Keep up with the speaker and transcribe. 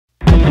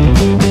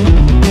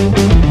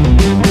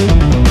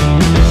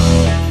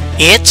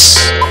It's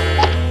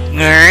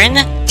Ngern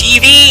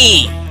TV!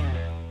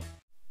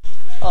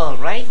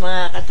 Alright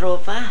mga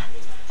katropa,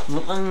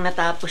 mukhang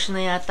natapos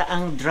na yata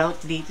ang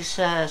drought dito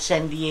sa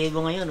San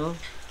Diego ngayon, oh.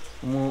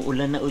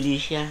 Umuulan na uli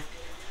siya.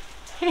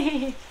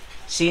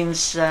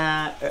 Since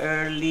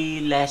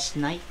early last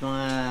night,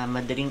 mga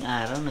madaling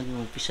araw,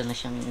 nag-umpisa na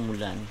siyang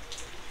umulan.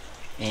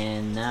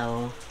 And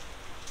now,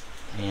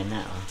 ayan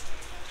na, oh.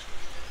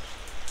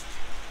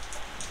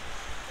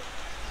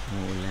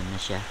 Umuulan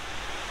na siya.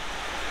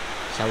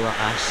 Sa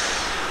wakas.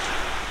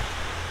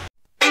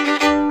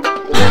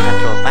 Mga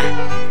katropa,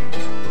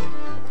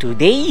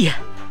 today,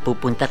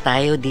 pupunta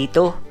tayo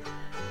dito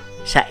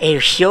sa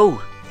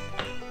Airshow.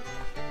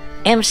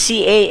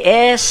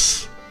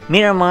 MCAS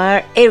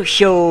Miramar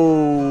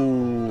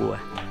Airshow.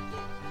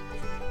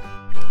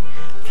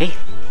 Okay,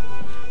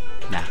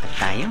 lakad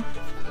tayo.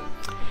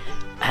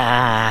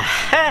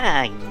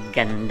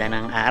 Ganda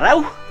ng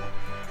araw.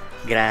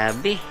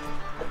 Grabe.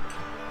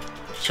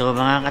 So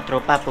mga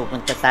katropa,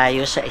 pupunta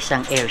tayo sa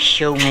isang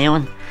airshow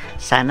ngayon.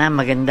 Sana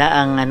maganda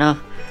ang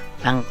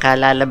ang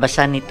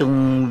kalalabasan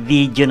nitong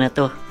video na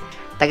to.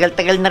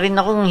 Tagal-tagal na rin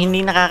akong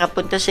hindi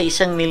nakakapunta sa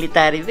isang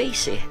military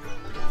base eh.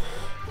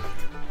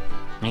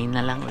 Ngayon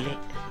na lang ulit.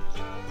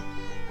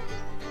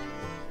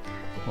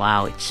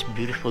 Wow, it's a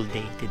beautiful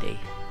day today.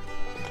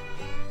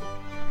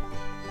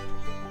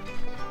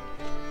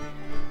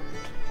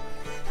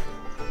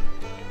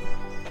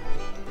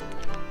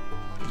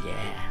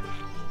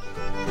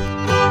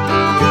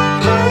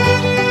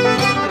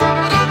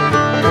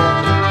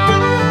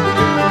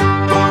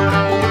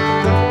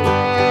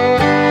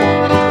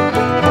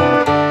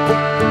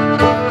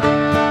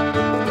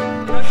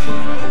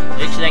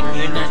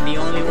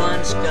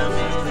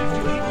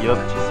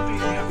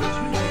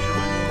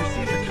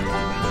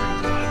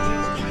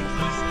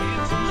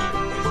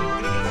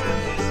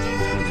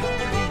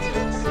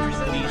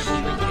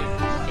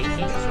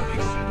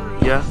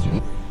 Yeah.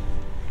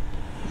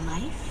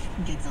 Life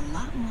gets a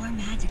lot more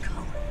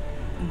magical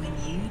when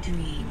you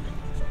dream.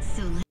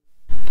 So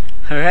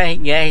alright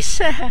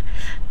guys,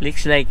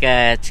 looks like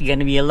it's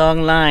gonna be a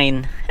long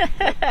line.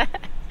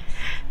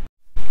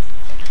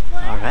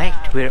 Alright,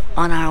 we're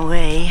on our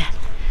way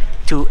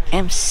to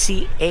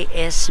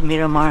MCAS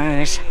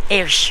Miramar's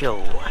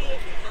Airshow.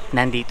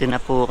 Nandito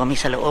na po kami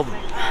sa loob.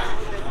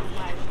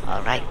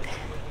 Alright,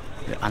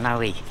 we're on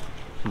our way.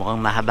 Mukhang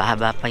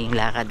mahaba-haba pa yung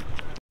lakad.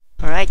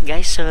 Alright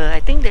guys, so I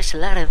think there's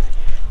a lot of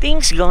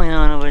things going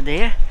on over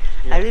there.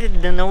 I really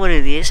don't know what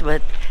it is,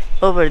 but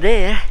over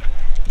there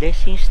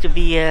seems to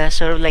be a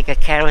sort of like a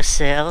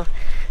carousel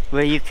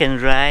where you can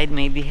ride,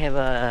 maybe have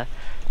a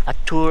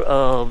tour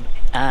of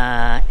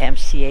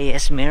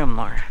MCAS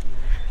Miramar.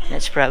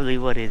 That's probably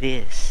what it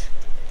is.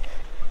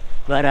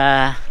 But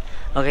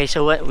okay,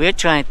 so what we're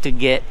trying to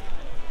get,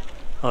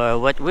 or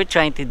what we're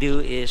trying to do,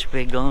 is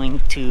we're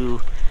going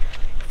to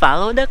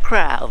follow the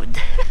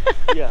crowd.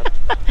 Yeah.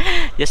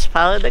 Just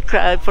follow the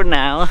crowd for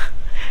now.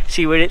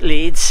 See where it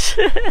leads.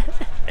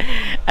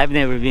 I've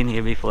never been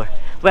here before.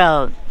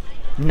 Well,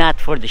 not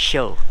for the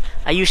show.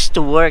 I used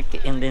to work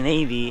in the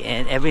Navy,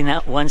 and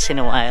once in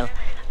a while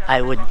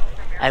I would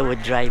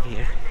drive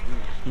here,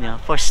 you know,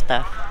 for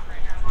stuff.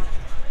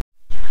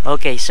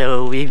 Okay,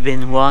 so we've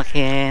been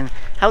walking.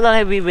 How long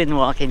have we been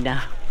walking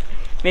now?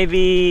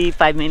 Maybe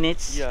 5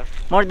 minutes? Yeah.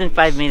 More than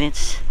 5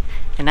 minutes.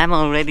 And I'm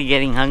already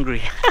getting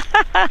hungry.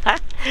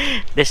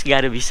 There's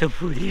gotta be some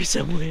food here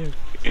somewhere.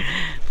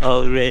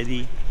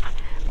 Already.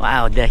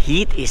 Wow, the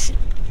heat it's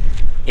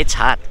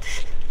hot.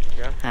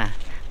 Yeah.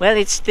 Well,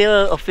 it's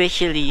still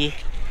officially,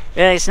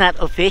 well, it's not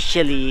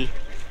officially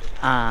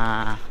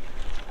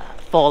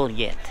fall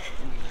yet.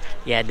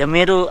 Yeah, the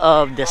middle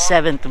of the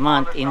 7th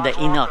month in the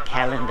Enoch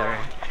calendar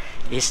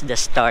is the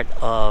start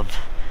of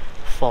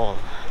fall.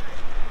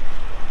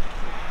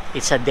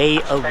 It's a day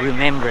of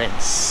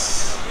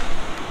remembrance.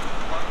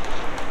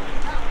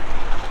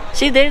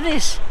 See, there it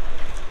is.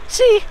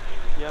 See,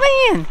 yeah.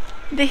 Man,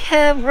 they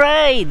have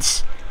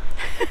rides.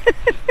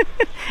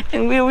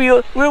 And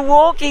we're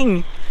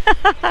walking.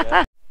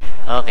 Yeah.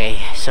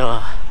 Okay, so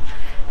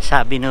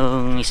sabi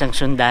nung isang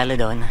sundalo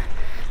doon,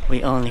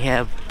 we only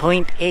have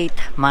 0.8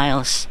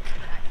 miles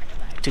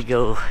to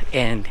go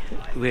and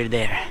we're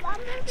there.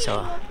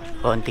 So,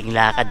 konting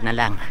lakad na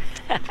lang.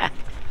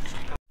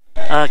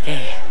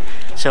 Okay,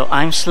 so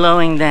I'm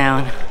slowing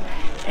down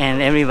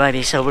and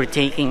everybody's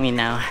overtaking me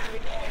now.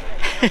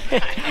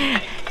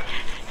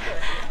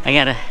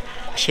 I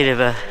should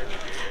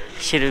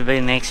have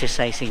been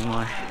exercising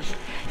more.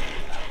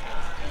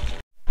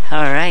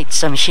 Alright,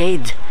 some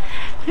shade.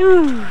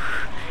 Whew.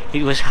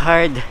 It was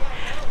hard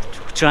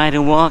trying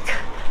to walk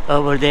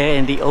over there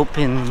in the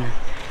open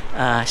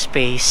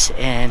space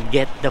and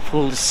get the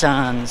full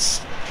sun's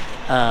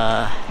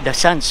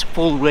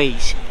full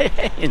rays.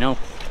 You know.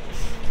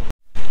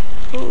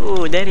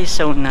 Ooh, that is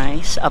so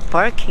nice. A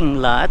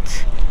parking lot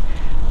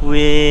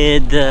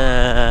with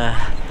the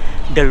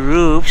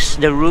roofs.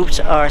 The roofs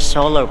are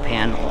solar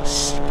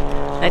panels.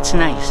 That's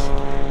nice.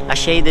 A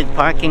shaded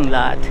parking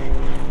lot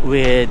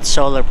with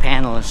solar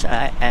panels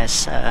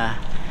as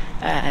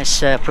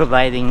as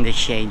providing the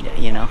shade,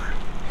 you know.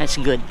 That's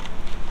good.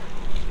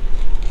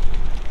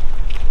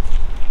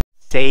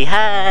 Say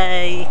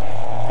hi.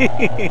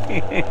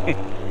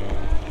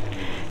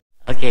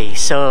 Okay,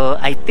 so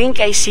I think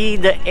I see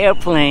the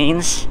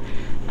airplanes.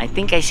 I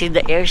think I see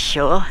the air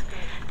show.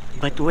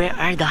 But where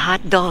are the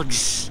hot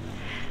dogs?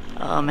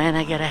 Oh man,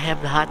 I gotta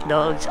have the hot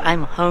dogs.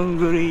 I'm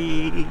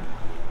hungry.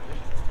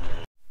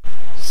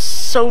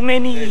 So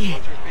many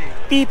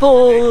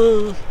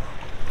people.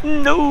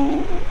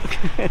 No.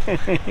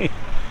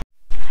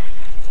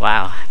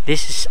 Wow,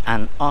 this is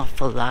an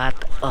awful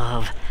lot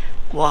of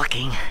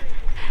walking.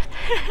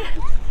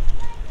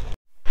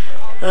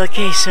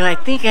 Okay, so I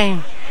think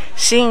I'm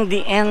seeing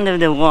the end of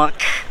the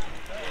walk.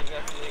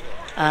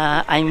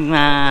 I'm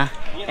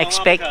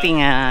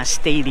expecting a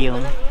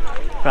stadium,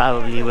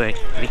 probably, where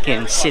we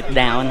can sit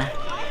down,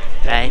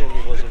 right?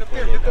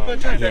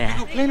 Yeah.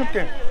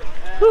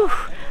 Whew,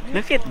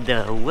 look at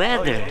the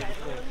weather.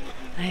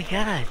 My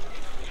God,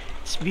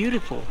 it's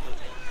beautiful.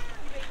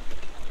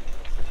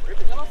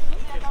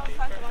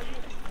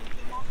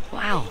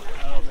 Wow,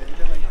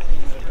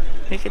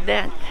 look at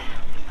that.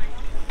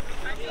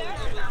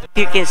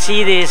 You can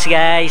see this,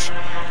 guys,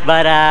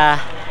 but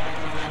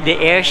the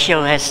air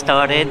show has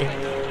started.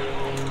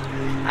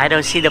 I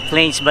don't see the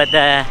planes, but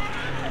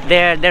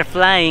they're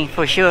flying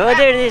for sure. Oh,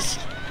 there it is.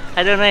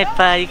 I don't know if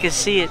you can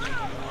see it.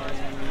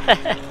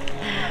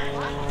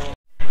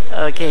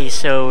 Okay,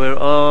 so we're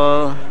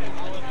all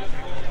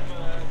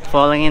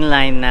falling in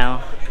line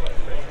now,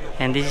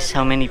 and this is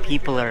how many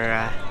people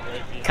are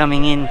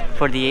coming in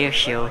for the air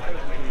show.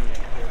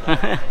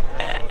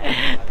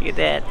 Look at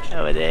that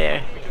over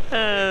there.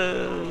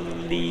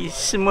 Holy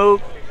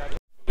smoke.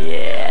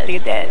 Yeah,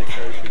 look at that.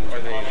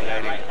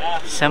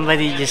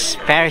 Somebody just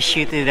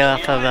parachuted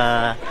off of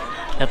a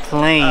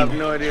plane. I have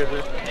no idea. I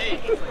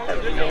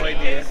have no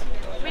idea.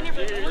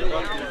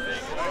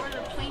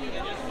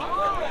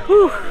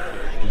 Whew.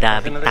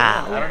 Dami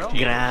tao.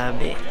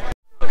 Grabe.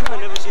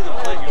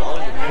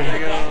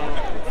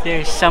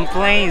 There's some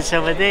planes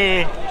over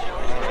there.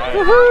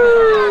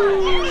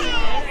 Woohoo!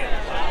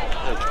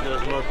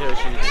 There's more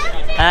parachutes.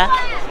 Huh?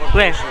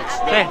 Where?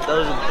 Where?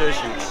 Those are the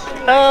parachutes.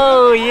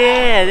 Oh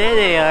yeah, there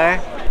they are.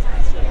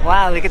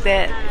 Wow, look at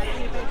that.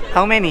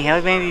 How many? How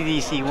many do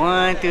you see?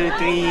 1, 2,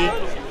 3,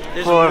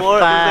 4, 5. There's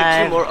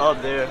like 2 more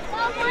up there.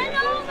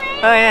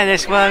 Oh yeah,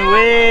 there's one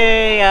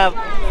way up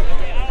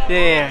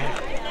there.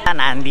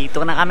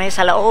 Nandito na kami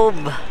sa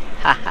loob.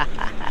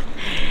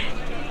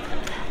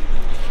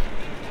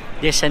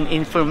 There's an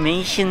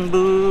information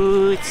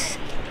booth.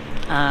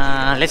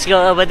 Let's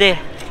go over there.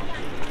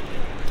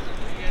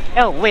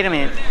 Oh, wait a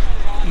minute.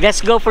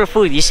 Let's go for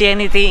food. You see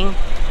anything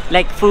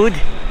like food?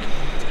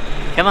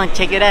 Come on,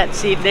 check it out.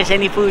 See if there's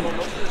any food.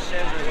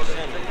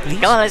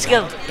 Come on, let's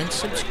go. And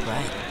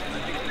subscribe.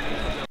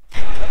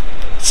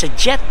 It's a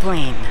jet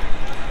plane.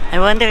 I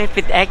wonder if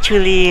it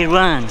actually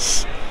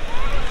runs.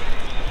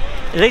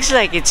 It looks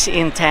like it's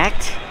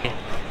intact.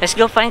 Let's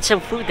go find some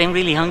food. I'm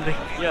really hungry.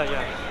 Yeah,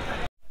 yeah.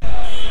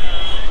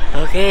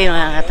 Okay,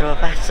 mga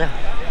katropa. So,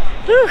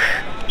 whew,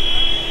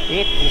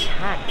 it is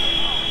hot.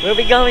 Where are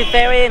we going,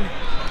 Perrin?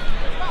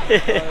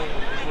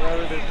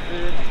 Wherever there's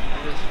food,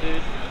 there's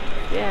food.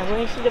 Yeah, where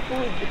is the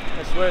food?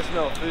 I swear I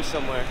smell food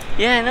somewhere.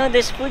 Yeah, no,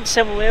 there's food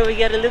somewhere. We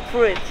gotta look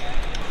for it.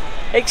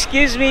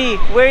 Excuse me,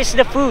 where is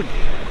the food?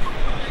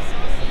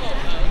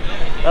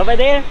 Over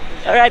there?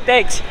 Alright,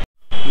 thanks.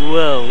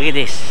 Whoa, look at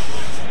this.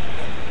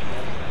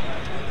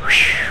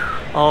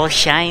 Whew, all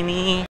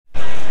shiny.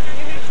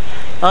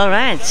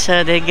 Alright,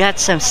 so they got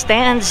some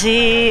stands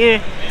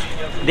here.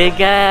 They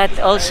got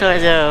all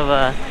sorts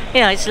of,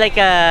 you know, it's like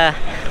a,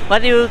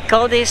 what do you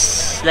call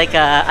this? Like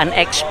an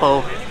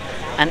expo.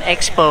 An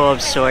expo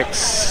of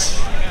sorts.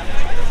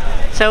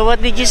 So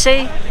what did you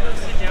say?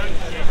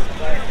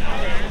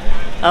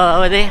 Oh,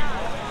 over there.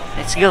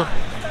 Let's go.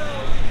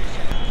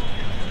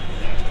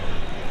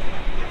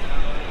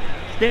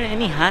 Is there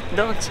any hot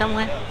dog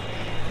somewhere?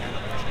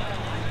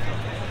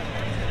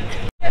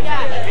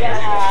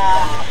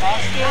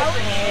 Basket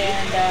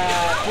and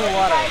cool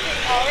water.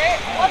 Alright,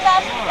 what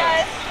basket,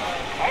 guys?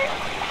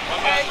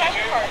 Cash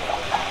or card?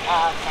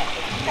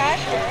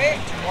 Cash,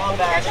 alright. One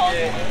basket. So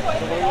what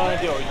do you want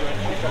to do? Are you doing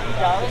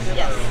 $2?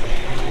 Yes.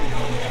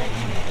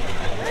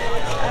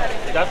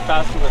 That's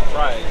basket with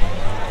fries.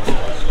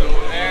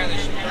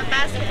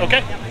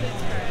 Okay.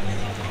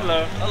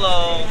 Hello.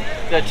 Hello.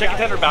 The chicken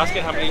tender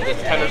basket, how many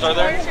tenders are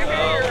there?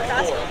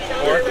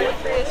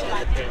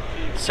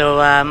 4.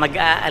 So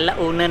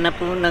mag-aalauna na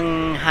po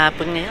ng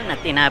hapon ngayon at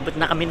inabot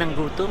na kami ng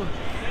gutom.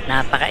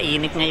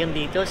 Napakainit ngayon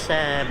dito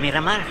sa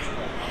Miramar.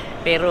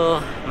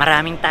 Pero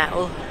maraming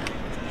tao.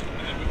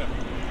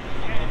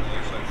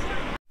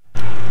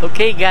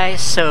 Okay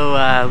guys, so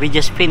we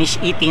just finished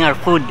eating our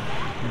food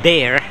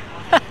there.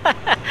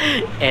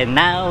 And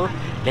now,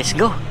 let's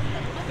go.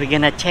 We're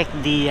gonna check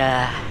the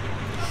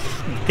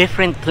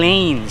different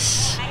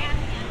planes.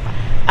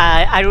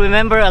 I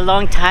remember a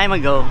long time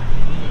ago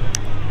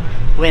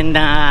when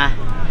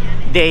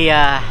they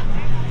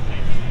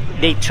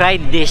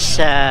tried this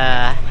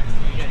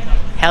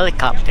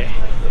helicopter.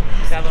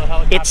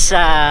 It's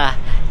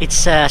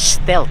a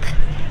stealth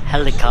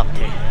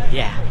helicopter.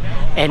 Yeah,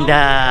 and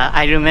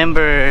I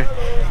remember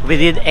we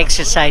did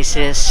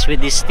exercises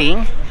with this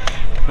thing,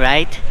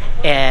 right?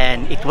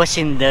 And it was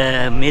in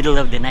the middle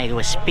of the night. It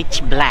was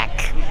pitch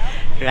black,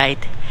 right?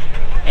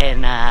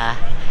 And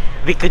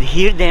we could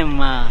hear them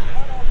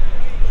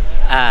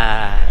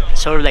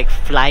sort of like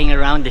flying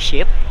around the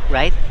ship,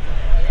 right?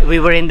 We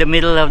were in the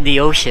middle of the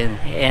ocean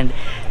and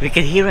we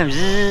could hear them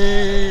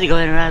zzz,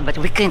 going around, but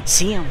we couldn't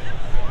see them.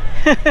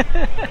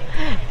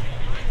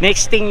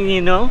 Next thing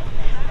you know,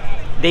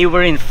 they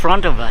were in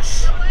front of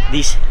us,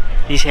 these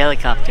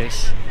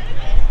helicopters.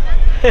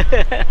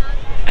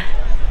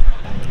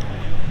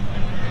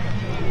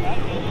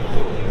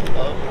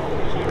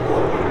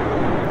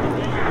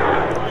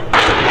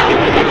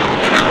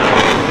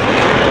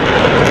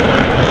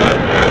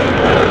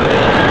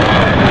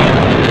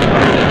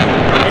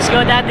 Let's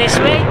go down this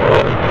way?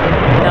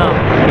 No.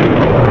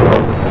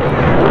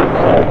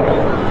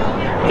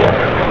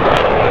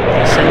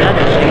 There's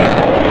another thing.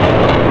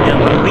 The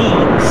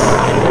Marines.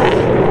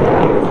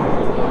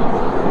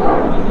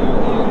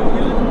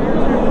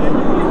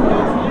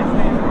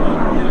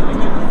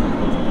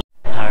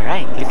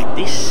 Alright, look at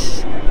this.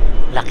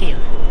 Lucky.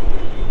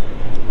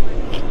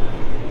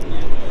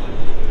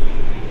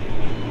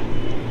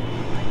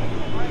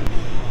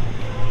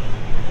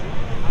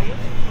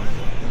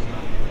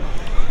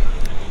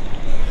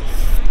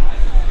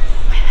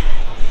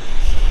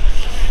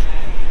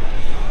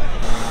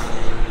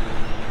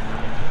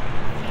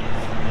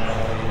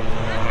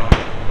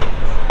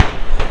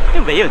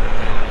 Ano ba yun?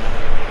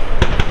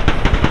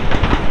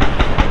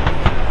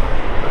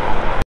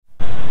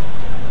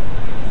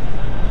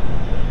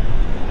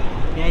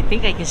 Yeah, I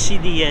think I can see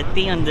the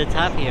thing on the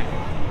top here.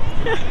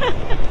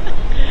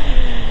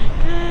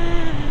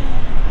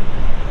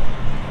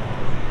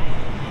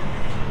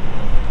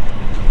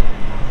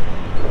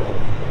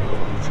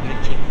 Let's go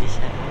check this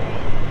out.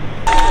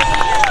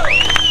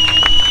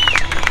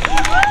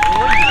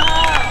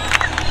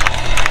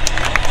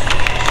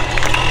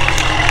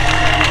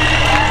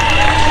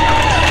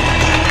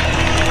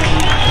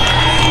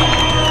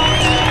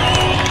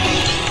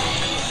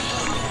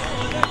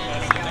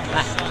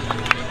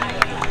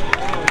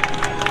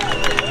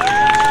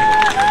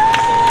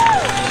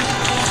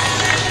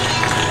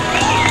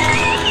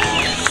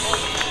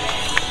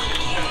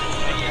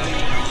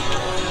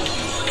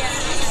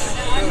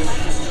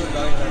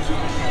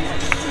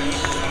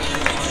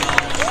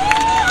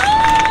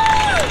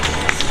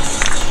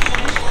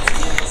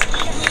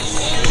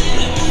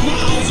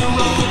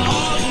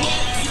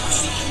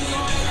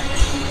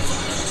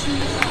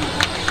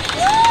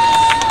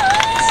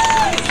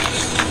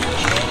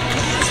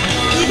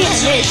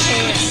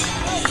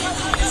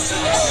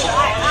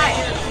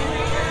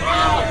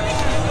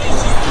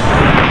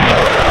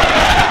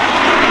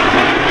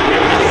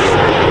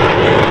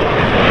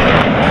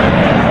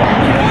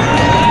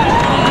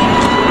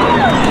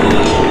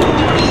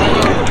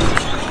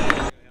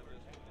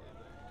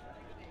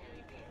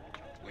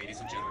 Ladies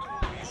and gentlemen,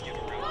 please give a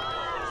round of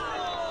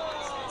applause.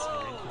 States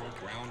Marine Corps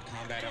ground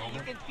combat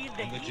element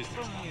and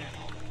logistics combat.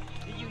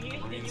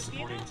 Marines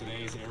supporting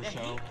today's air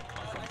show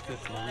are from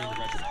 5th Marine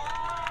Regiment.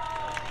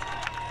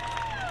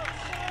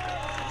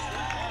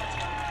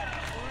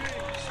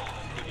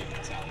 Amphibian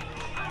Battalion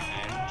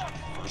and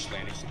 1st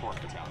Landing Support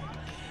Battalion.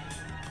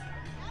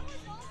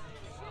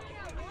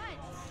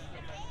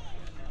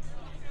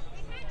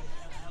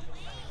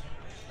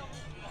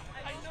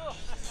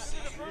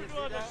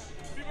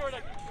 People are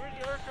like, where's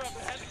the aircraft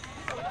ahead?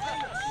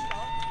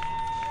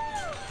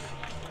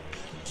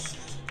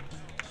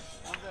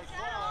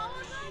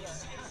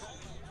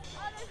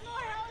 There's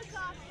more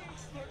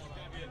helicopters.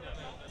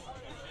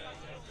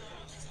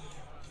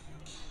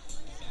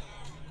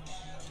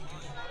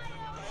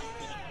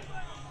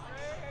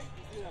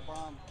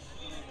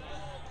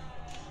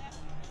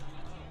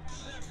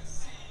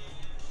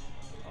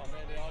 Oh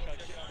man, they all got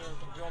kicked out.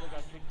 The girl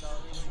got kicked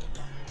out.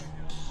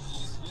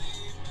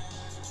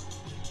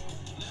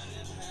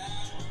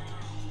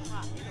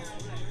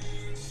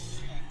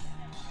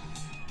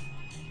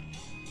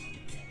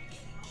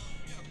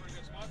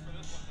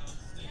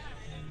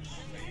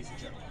 Ladies and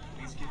gentlemen,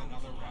 please give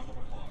another round of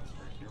applause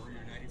for your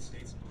United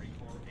States Marine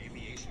Corps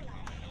aviation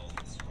combat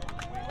elements from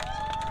the wings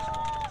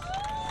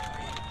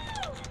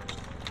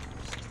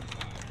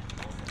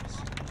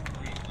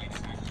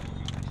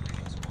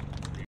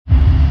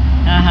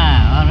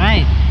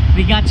Alright.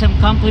 We got some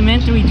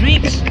complimentary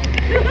drinks.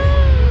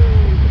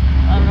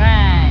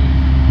 Alright.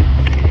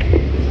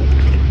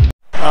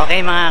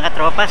 Okay mga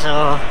katropa,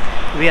 so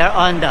we are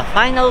on the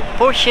final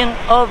portion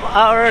of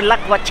our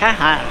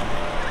lakwatsahan,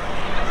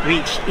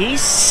 which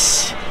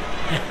is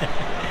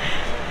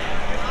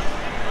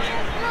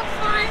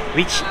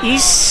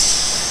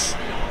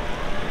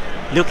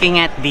looking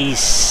at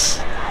these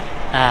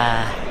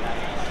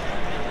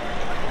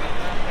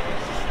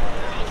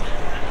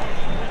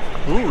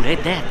ooh, look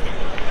at that,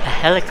 a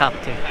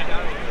helicopter.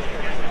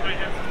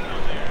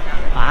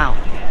 Wow,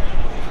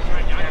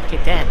 look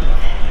at that.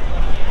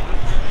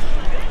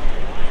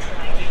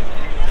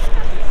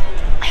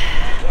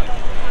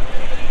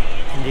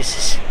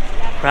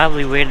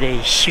 Probably where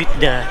they shoot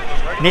the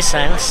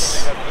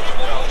missiles.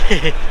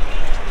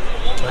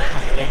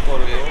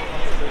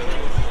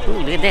 Ooh,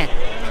 look at that.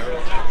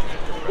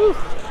 Whew.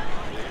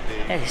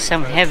 That is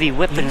some heavy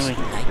weaponry.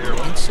 Like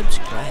and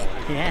subscribe.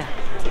 Yeah.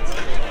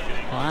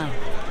 Wow.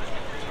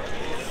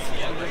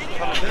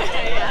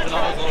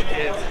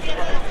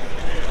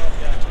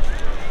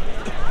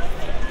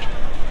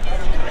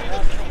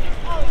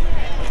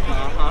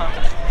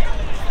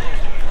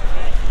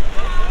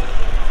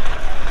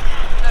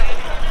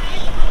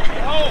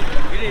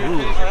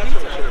 Ooh.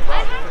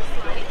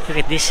 Look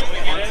at this.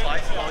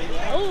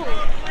 Oh.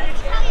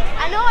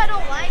 I know I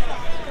don't like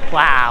it.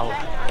 Wow.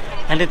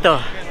 Ano to?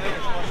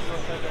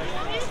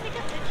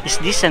 Is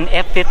this an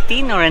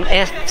F-15 or an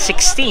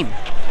F-16? I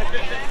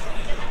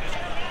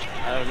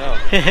don't know.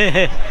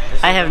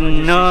 I have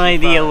no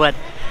idea what.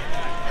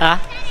 Huh?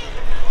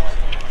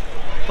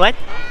 What?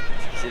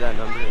 See that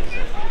number?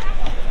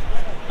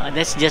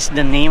 That's just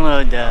the name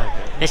of the.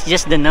 That's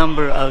just the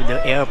number of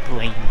the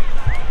airplane.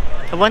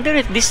 I wonder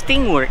if this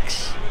thing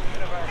works.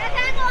 Can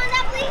I go on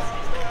that, please?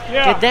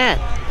 Look at that.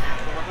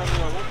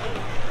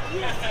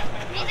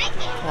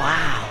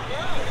 Wow.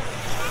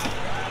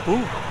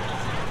 Ooh.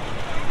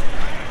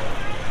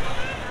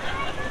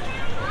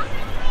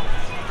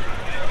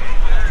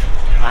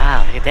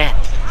 Wow, look at that.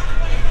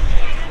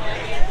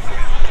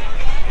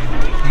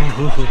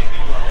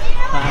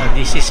 Wow,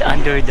 this is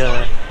under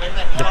the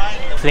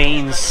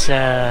plane's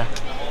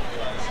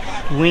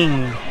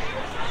wing.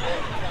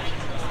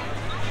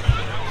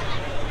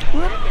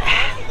 Whoop.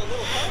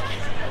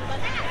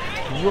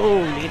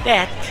 Whoa, look at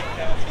that.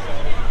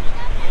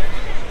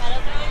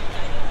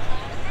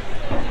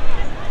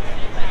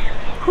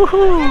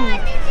 Woohoo!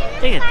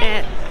 Look at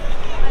that.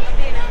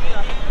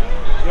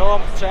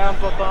 Joo, sehän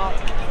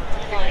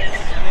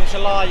niin se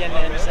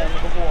laajenee, niin se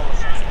niinku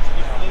huomasi.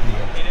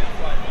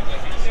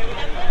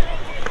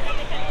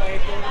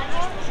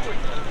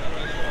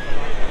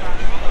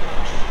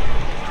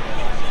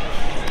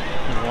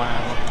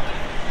 Wow.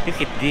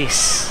 Look at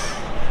this.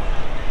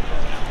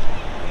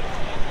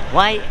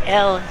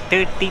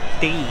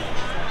 YL33.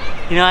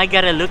 You know, I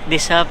gotta look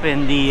this up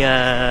in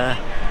the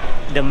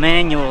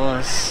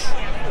manuals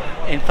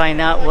and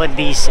find out what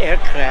these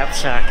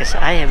aircrafts are, because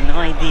I have no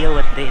idea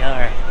what they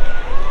are.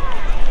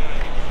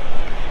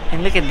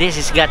 And look at this,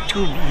 it's got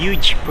two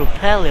huge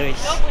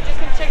propellers. Nope, we're just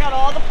gonna check out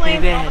all the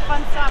planes and all the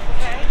fun stuff,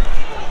 okay?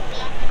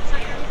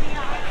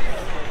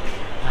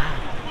 Wow.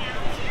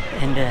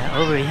 And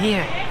over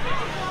here,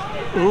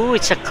 ooh,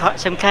 it's a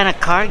some kind of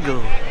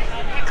cargo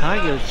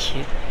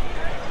ship.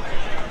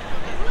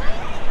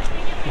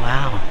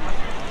 Wow.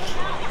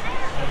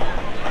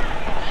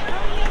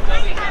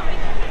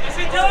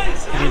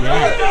 Look at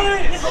that.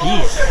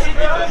 Jeez.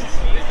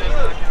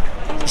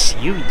 It's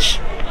huge.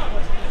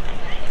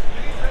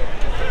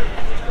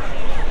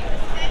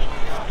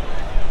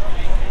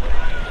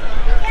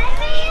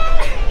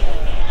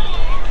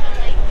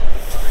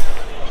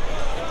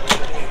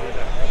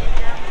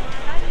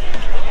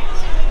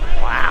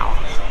 Wow.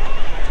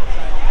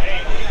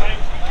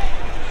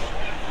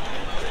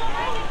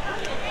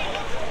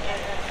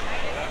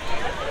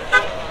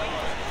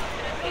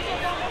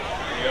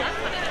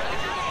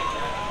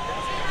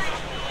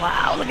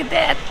 Wow, look at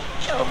that.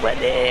 Over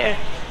there.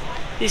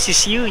 This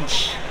is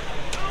huge.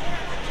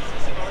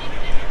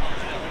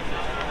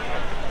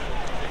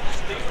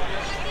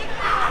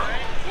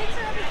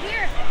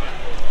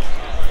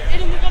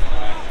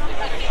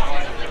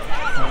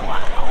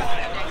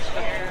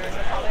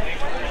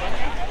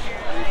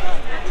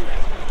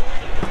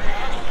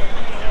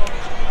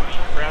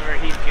 Forever,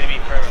 he's gonna be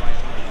forever.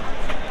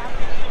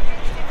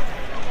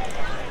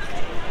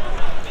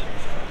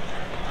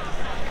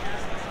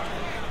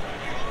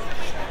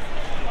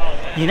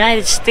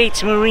 United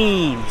States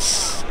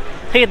Marines.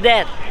 Look at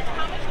that.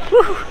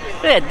 Woo,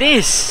 look at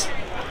this.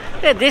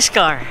 Look at this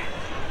car.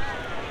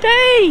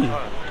 Dang.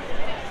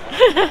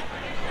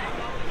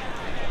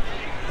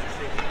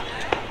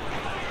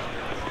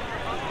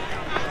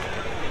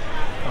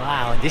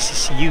 Wow, this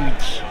is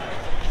huge.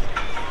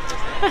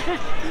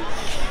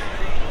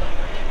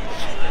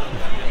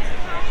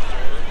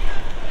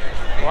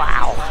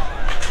 Wow.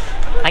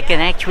 I can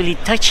actually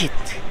touch it.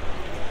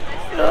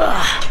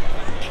 Ugh.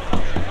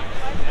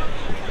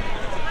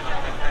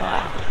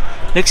 Wow.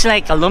 Looks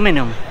like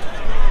aluminum.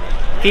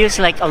 Feels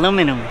like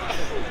aluminum.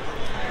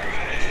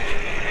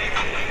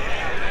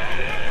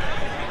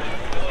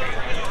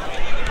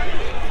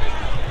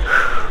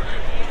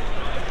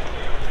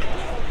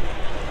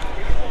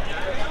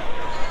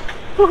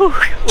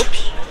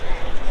 Oops.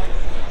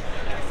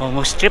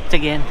 Almost tripped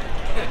again.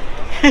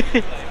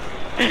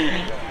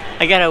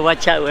 I gotta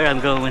watch out where I'm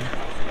going.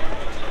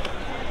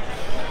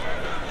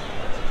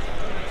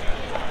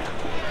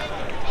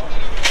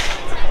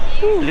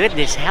 Ooh, look at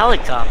this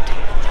helicopter.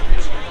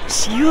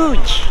 It's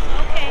huge.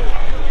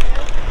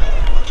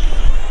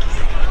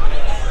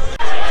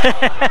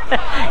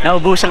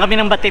 Naubusan kami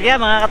ng baterya,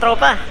 mga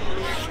katropa.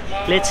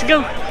 Let's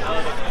go.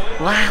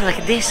 Wow, look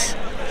at this.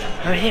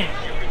 Over here.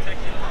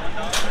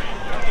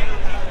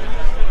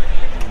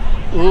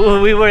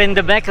 Ooh, we were in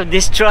the back of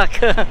this truck.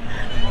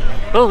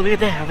 Oh, look at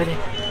that over there.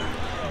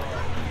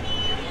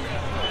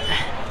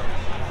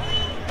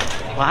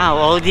 Wow,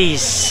 all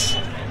these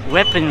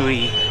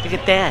weaponry. Look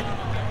at that.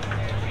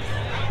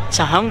 It's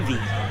a Humvee.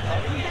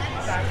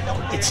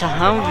 It's a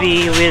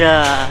Humvee with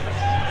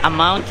a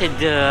mounted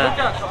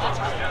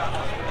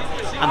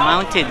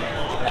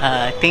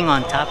thing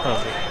on top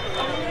of it.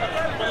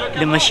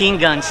 The machine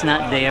gun's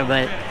not there,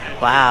 but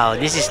wow,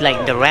 this is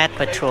like the Rat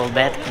Patrol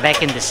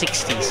back in the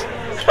 60s.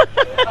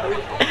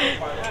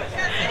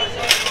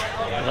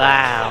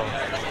 Wow.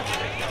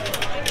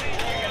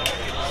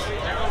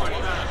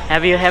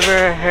 Have you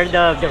ever heard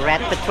of the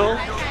Rat Patrol?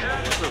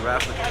 What's the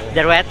Rat Patrol?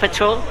 The Rat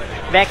Patrol?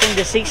 Back in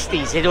the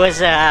 60s, it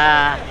was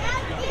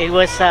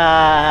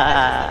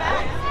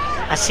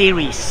a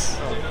series.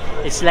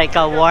 It's like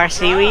a war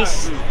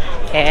series,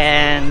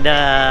 and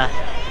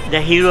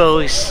the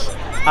heroes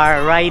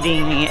are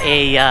riding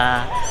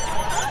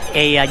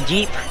a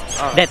jeep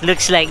that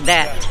looks like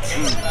that.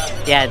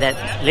 Yeah, that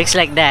looks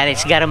like that.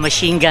 It's got a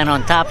machine gun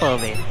on top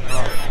of it.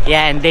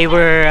 Yeah, and they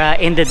were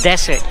in the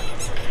desert,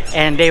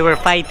 and they were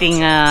fighting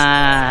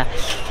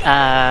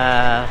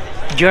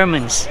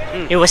Germans.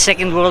 It was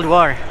Second World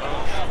War.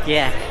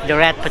 Yeah, the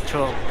Rat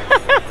Patrol.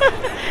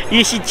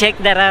 You should check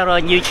that out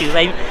on YouTube.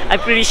 I'm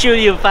pretty sure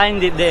you'll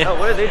find it there. Oh,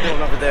 what are they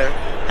doing over there?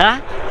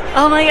 Huh?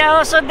 Oh my God!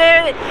 Also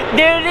there it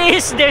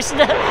is. There's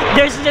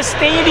the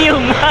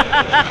stadium.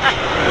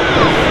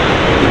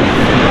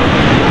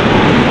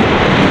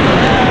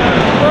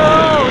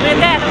 Whoa! Look at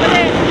that over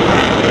there.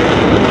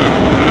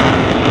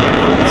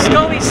 It's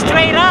going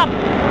straight up.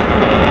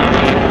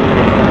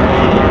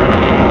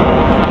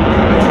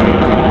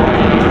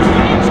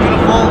 It's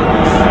gonna fall.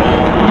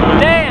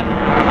 Damn!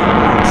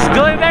 It's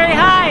going very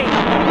high.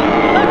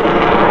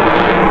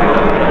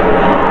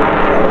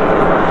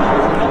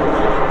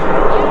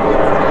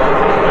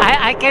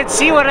 I can't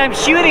see what I'm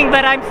shooting,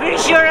 but I'm pretty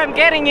sure I'm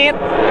getting it.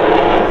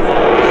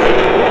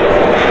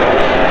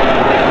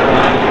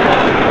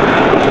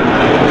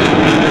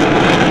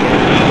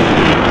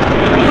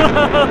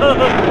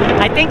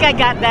 I think I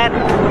got that.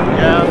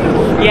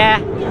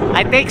 Yeah,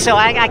 I think so.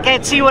 I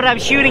can't see what I'm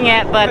shooting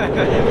at, but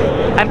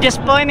I'm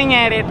just pointing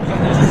at it.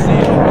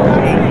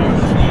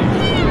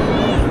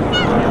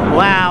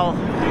 Wow.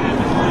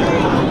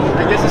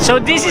 So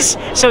this is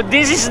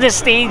the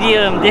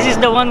stadium. This is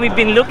the one we've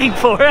been looking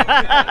for.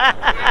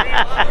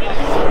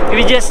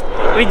 we just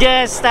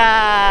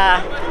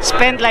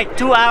spent like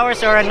 2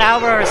 hours or an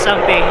hour or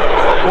something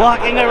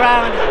walking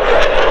around.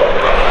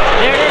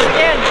 There it is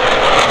again.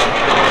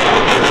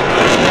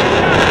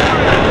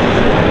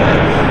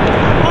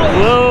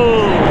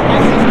 Whoa!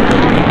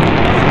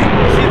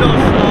 See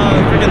those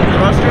freaking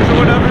thrusters or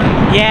whatever?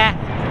 Yeah.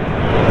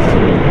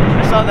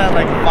 I saw that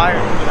like fire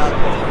coming out of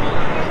it.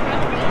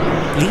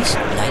 Please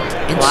like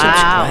and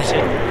Wow.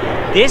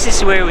 subscribe. This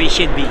is where we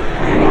should be. Look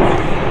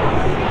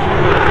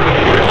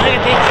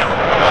at this.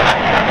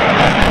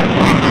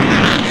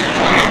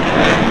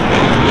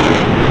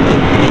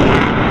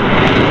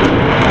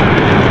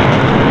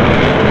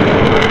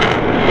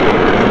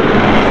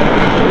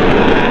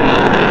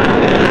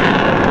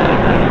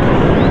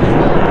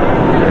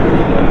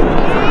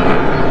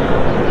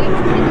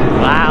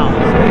 Wow.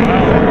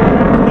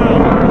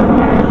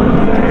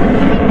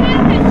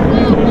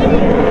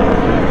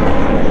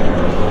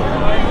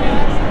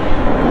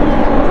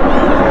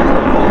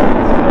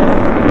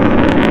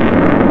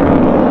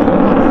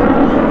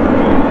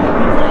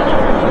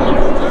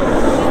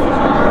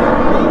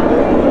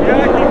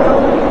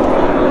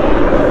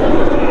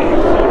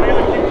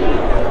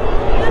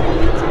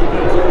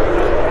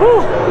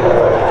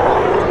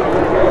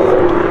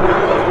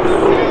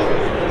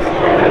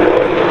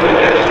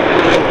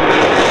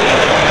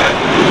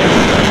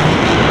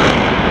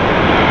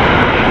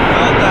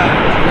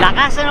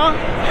 Lakas, ano?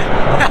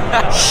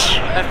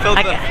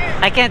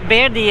 I can't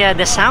bear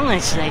the sound.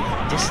 It's like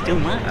just too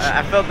much.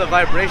 I felt the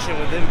vibration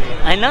within me.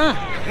 I know.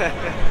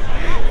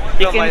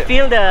 You can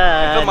feel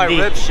I felt my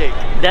ribs shake.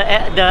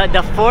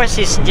 the force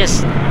is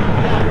just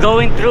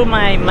going through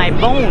my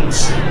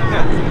bones.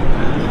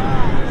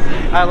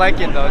 I like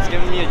it though. It's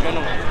giving me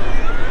adrenaline.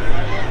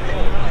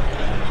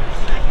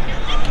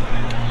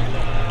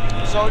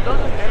 So it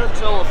doesn't end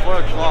until 4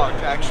 o'clock,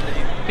 actually.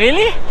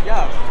 Really?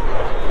 Yeah.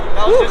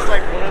 That was just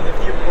like one of the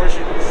few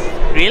portions.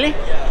 Really?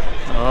 Yeah.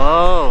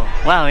 Oh,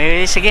 wow, here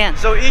it is again.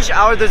 So each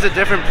hour there's a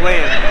different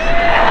plane.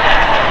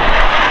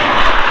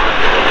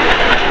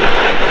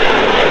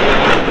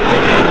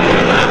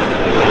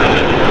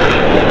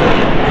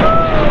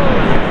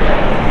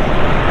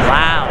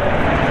 Wow.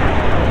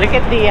 Look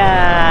at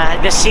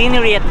the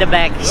scenery at the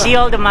back. You see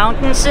all the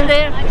mountains in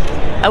there?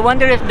 I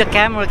wonder if the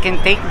camera can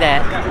take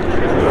that.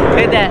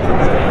 Look at that.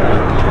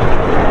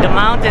 The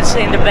mountains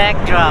in the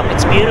backdrop.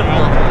 It's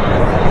beautiful.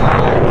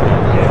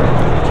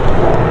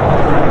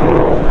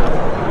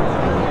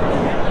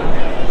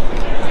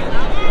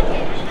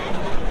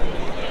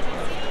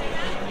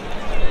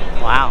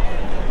 Wow.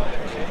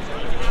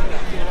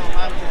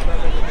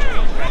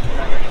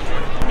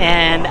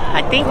 And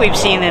I think we've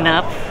seen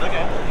enough.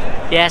 Okay.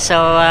 Yeah,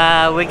 so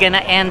we're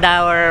gonna end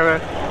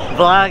our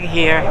vlog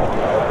here,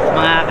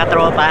 mga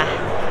katropa,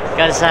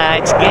 because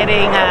it's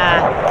getting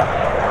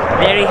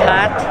very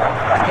hot,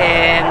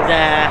 and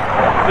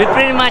we've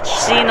pretty much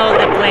seen all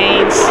the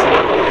planes.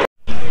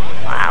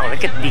 Wow,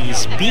 look at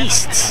these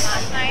beasts.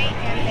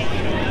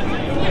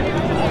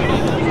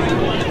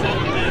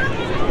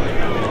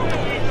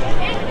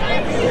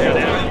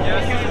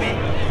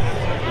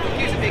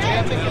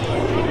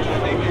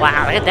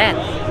 Wow, look at that.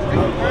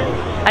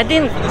 I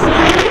didn't...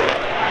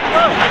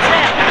 Whoa, what's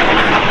that?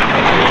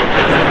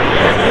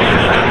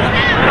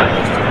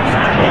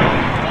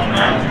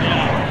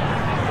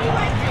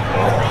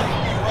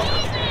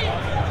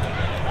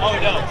 Oh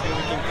no,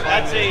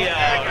 that's a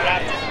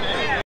raptor.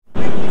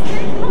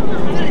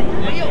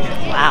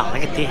 Wow,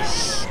 look at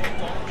this.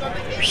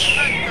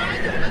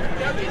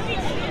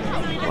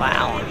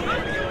 Wow.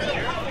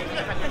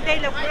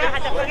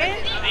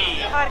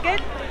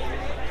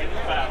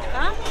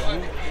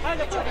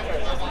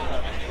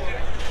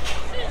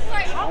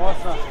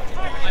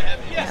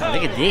 Wow,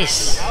 look at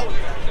this.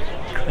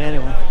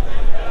 Incredible.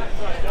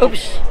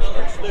 Oops.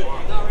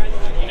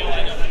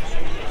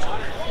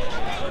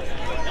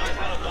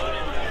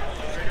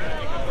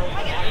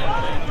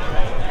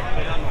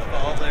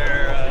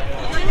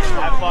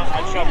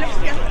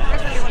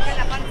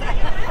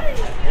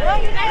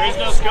 There is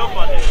no scope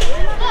on it.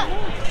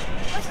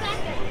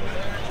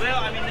 Well,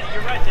 I mean,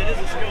 you're right, that is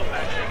a scope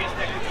actually. I guess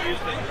that could be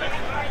used as a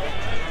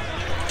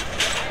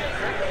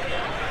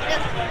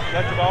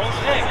Got the balls?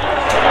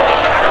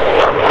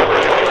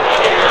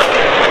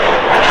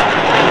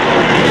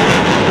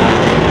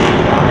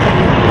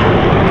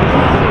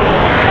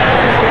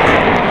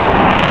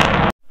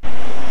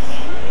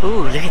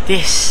 Ooh, look at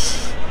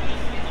this.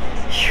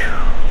 Phew.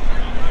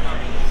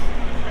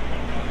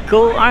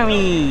 Go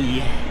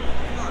Army!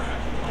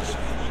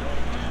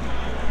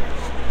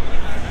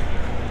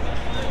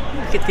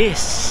 Look at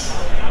this.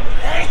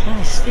 What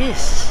is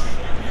this?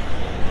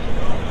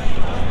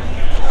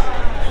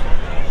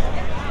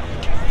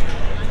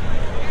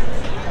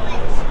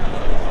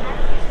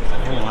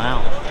 Oh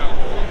wow.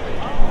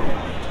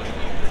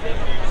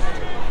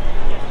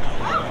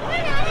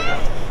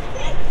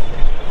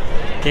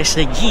 There's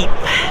the Jeep.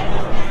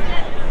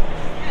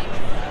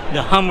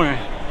 The Hummer.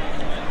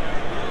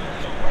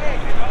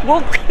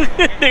 Whoa!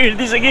 There it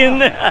is again.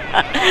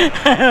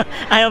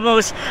 I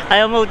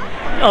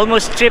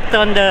almost tripped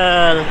on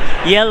the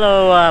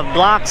yellow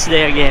blocks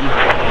there again.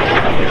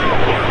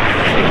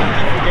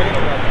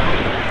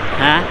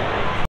 Huh?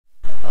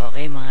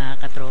 Okay mga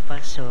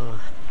katropa, so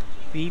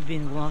we've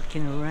been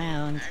walking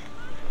around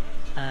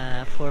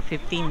for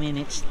 15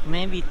 minutes,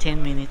 maybe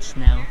 10 minutes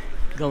now,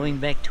 going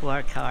back to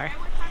our car.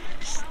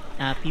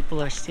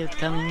 People are still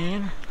coming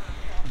in,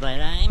 but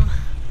I'm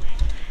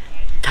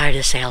tired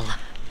as hell.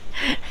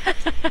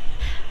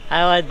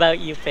 How about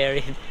you,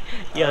 Perry?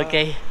 You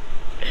okay?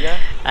 Yeah.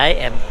 I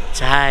am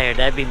tired.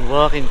 I've been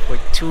walking for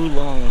too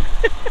long.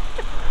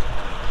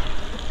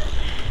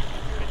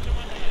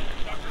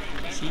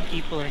 See,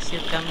 people are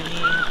still coming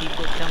in,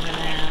 people coming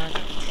out.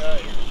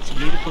 It's a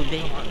beautiful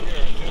day.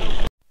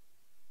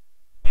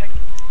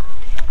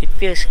 It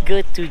feels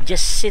good to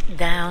just sit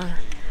down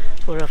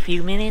for a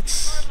few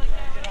minutes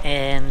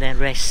and then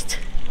rest.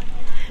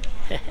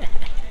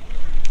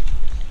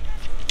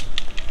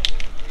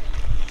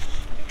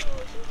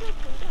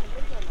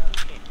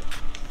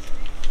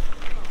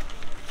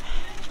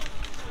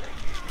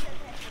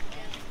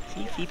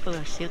 See, people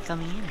are still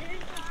coming in.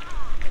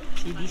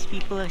 See, these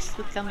people are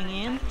still coming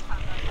in,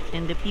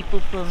 and the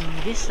people from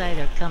this side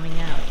are coming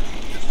out.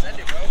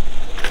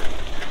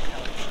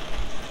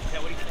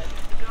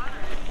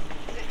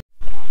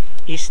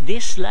 Is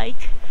this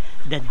like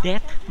the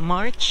Death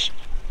March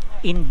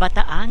in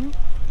Bataan?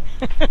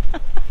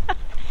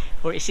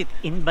 Or is it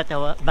in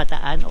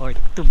Bataan or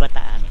to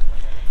Bataan?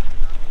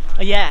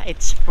 Oh yeah,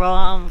 it's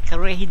from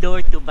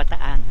Corregidor to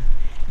Bataan.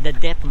 The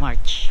Death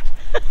March.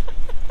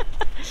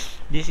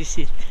 This is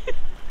it.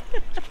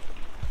 Okay,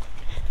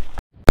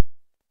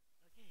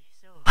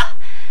 so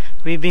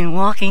we've been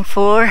walking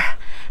for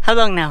how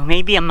long now?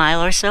 Maybe a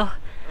mile or so?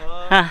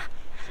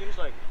 Seems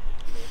like.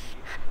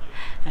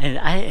 And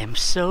I am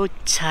so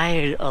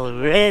tired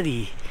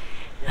already.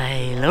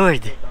 My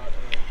Lord.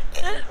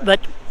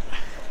 But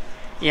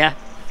yeah,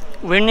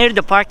 we're near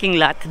the parking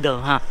lot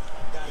though, huh?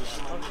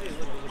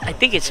 I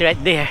think it's right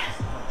there.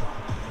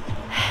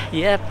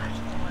 Yep.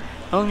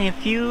 Only a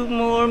few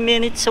more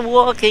minutes of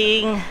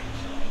walking.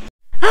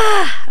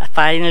 I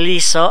finally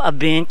saw a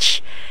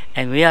bench,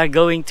 and we are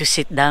going to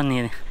sit down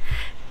in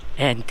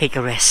and take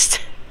a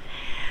rest.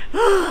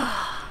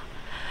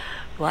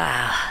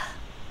 Wow.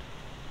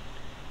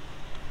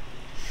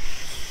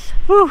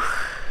 Whew.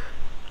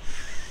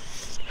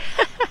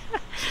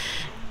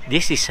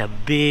 This is a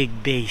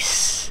big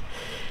base.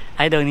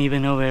 I don't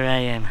even know where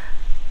I am.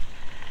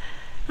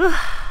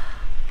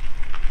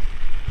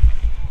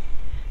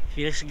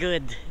 Feels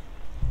good.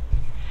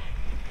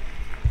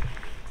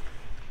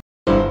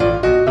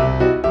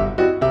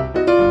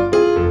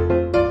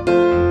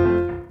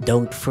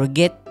 Don't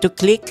forget to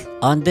click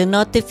on the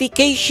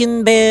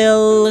notification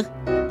bell.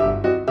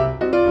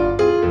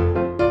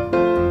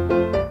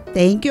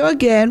 Thank you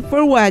again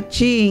for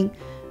watching.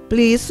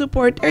 Please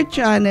support our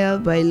channel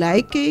by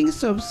liking,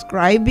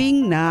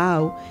 subscribing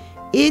now.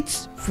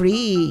 It's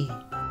free.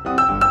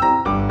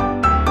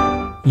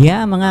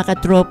 Yeah, mga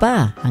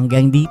katropa,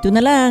 hanggang dito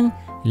na lang.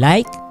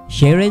 Like,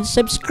 share, and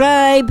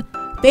subscribe.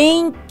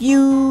 Thank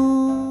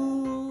you!